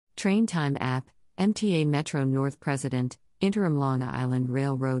Train Time app, MTA Metro North President, Interim Long Island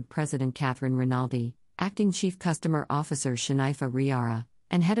Railroad President Catherine Rinaldi, Acting Chief Customer Officer Shanifa Riara,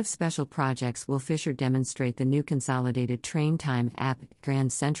 and Head of Special Projects Will Fisher demonstrate the new consolidated Train Time app at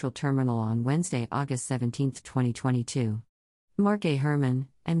Grand Central Terminal on Wednesday, August 17, 2022. Mark A. Herman,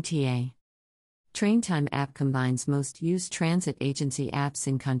 MTA. Train Time app combines most used transit agency apps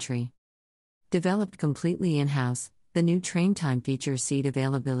in country. Developed completely in-house, the new Train Time features seat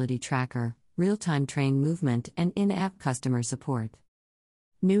availability tracker, real-time train movement, and in-app customer support.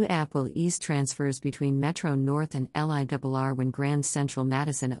 New app will ease transfers between Metro North and LIRR when Grand Central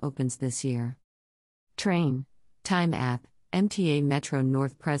Madison opens this year. Train Time app, MTA Metro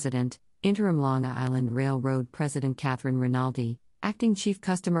North President, Interim Long Island Railroad President Catherine Rinaldi, Acting Chief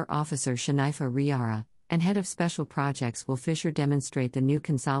Customer Officer Shanifa Riara, and Head of Special Projects Will Fisher demonstrate the new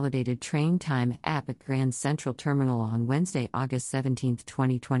consolidated Train Time app at Grand Central Terminal on Wednesday, August 17,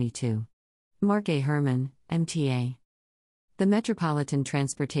 2022. Mark A. Herman, MTA. The Metropolitan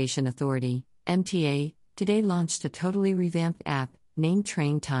Transportation Authority, MTA, today launched a totally revamped app, named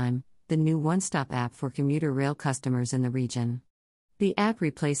Train Time, the new one-stop app for commuter rail customers in the region. The app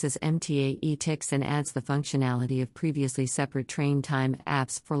replaces MTA e-TICS and adds the functionality of previously separate Train Time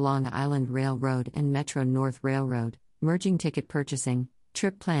apps for Long Island Railroad and Metro North Railroad, merging ticket purchasing,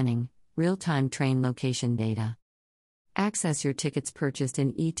 trip planning, real-time train location data. Access your tickets purchased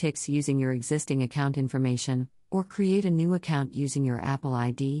in e-TICS using your existing account information, or create a new account using your Apple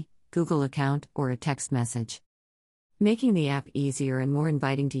ID, Google account, or a text message. Making the app easier and more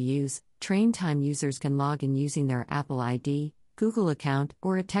inviting to use, Train Time users can log in using their Apple ID, Google account,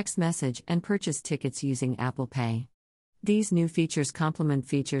 or a text message and purchase tickets using Apple Pay. These new features complement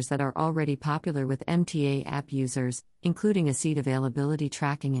features that are already popular with MTA app users, including a seat availability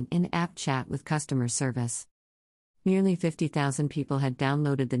tracking and in-app chat with customer service. Nearly 50,000 people had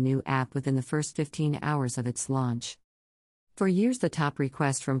downloaded the new app within the first 15 hours of its launch. For years, the top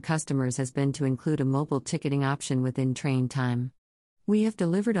request from customers has been to include a mobile ticketing option within Train Time. We have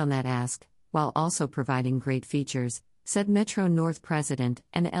delivered on that ask, while also providing great features, said Metro North President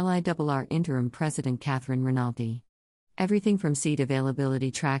and LIRR Interim President Catherine Rinaldi. Everything from seat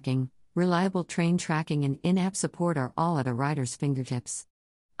availability tracking, reliable train tracking, and in-app support are all at a rider's fingertips.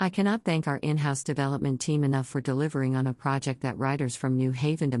 I cannot thank our in-house development team enough for delivering on a project that riders from New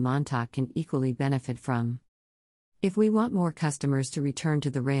Haven to Montauk can equally benefit from. If we want more customers to return to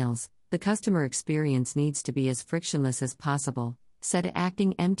the rails, the customer experience needs to be as frictionless as possible, said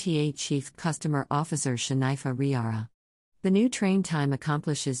Acting MTA Chief Customer Officer Shanifa Riara. The new Train Time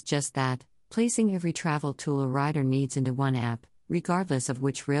accomplishes just that, placing every travel tool a rider needs into one app, regardless of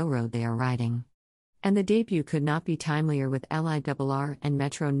which railroad they are riding. And the debut could not be timelier, with LIRR and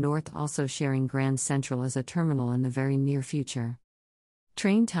Metro North also sharing Grand Central as a terminal in the very near future.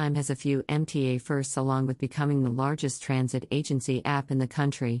 Train Time has a few MTA firsts, along with becoming the largest transit agency app in the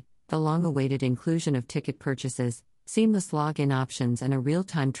country, the long-awaited inclusion of ticket purchases, seamless login options, and a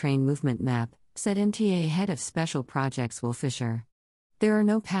real-time train movement map, said MTA Head of Special Projects Will Fisher. There are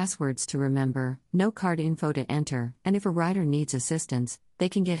no passwords to remember, no card info to enter, and if a rider needs assistance, they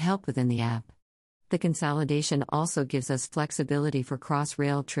can get help within the app. The consolidation also gives us flexibility for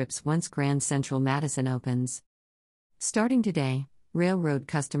cross-rail trips once Grand Central Madison opens. Starting today, railroad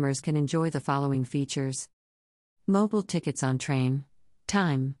customers can enjoy the following features: mobile tickets on Train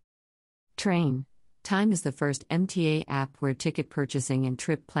Time. Train Time is the first MTA app where ticket purchasing and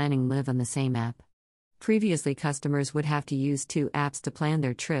trip planning live on the same app. Previously, customers would have to use two apps to plan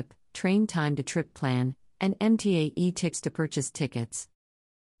their trip: Train Time to trip plan, and MTA e-TICS to purchase tickets.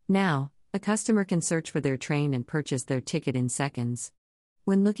 Now, a customer can search for their train and purchase their ticket in seconds.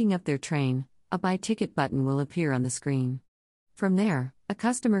 When looking up their train, a Buy Ticket button will appear on the screen. From there, a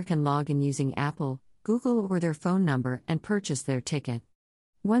customer can log in using Apple, Google, or their phone number and purchase their ticket.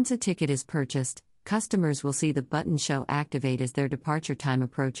 Once a ticket is purchased, customers will see the button show activate as their departure time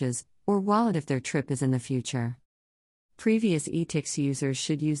approaches, or wallet if their trip is in the future. Previous e-TICS users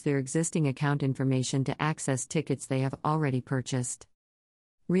should use their existing account information to access tickets they have already purchased.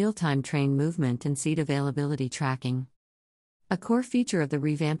 Real-time train movement and seat availability tracking. A core feature of the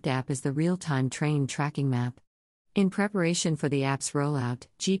revamped app is the real-time train tracking map. In preparation for the app's rollout,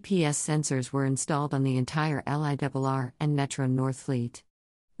 GPS sensors were installed on the entire LIRR and Metro North fleet.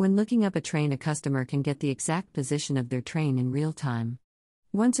 When looking up a train, a customer can get the exact position of their train in real time.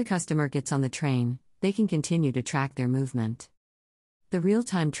 Once a customer gets on the train, they can continue to track their movement. The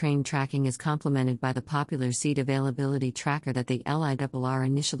real-time train tracking is complemented by the popular seat availability tracker that the LIRR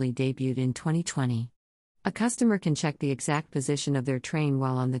initially debuted in 2020. A customer can check the exact position of their train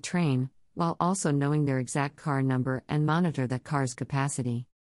while on the train, while also knowing their exact car number and monitor that car's capacity.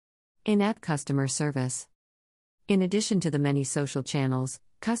 In-app customer service. In addition to the many social channels,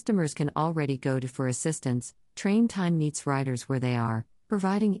 customers can already go to for assistance. Train Time meets riders where they are,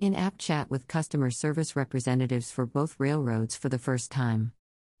 providing in-app chat with customer service representatives for both railroads for the first time.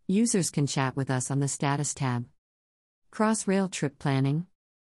 Users can chat with us on the Status tab. Cross-rail trip planning.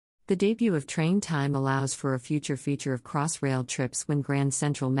 The debut of Train Time allows for a future feature of cross-rail trips when Grand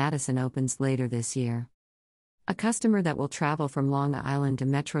Central Madison opens later this year. A customer that will travel from Long Island to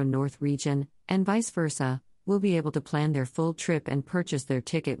Metro North region, and vice versa, will be able to plan their full trip and purchase their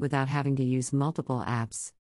ticket without having to use multiple apps.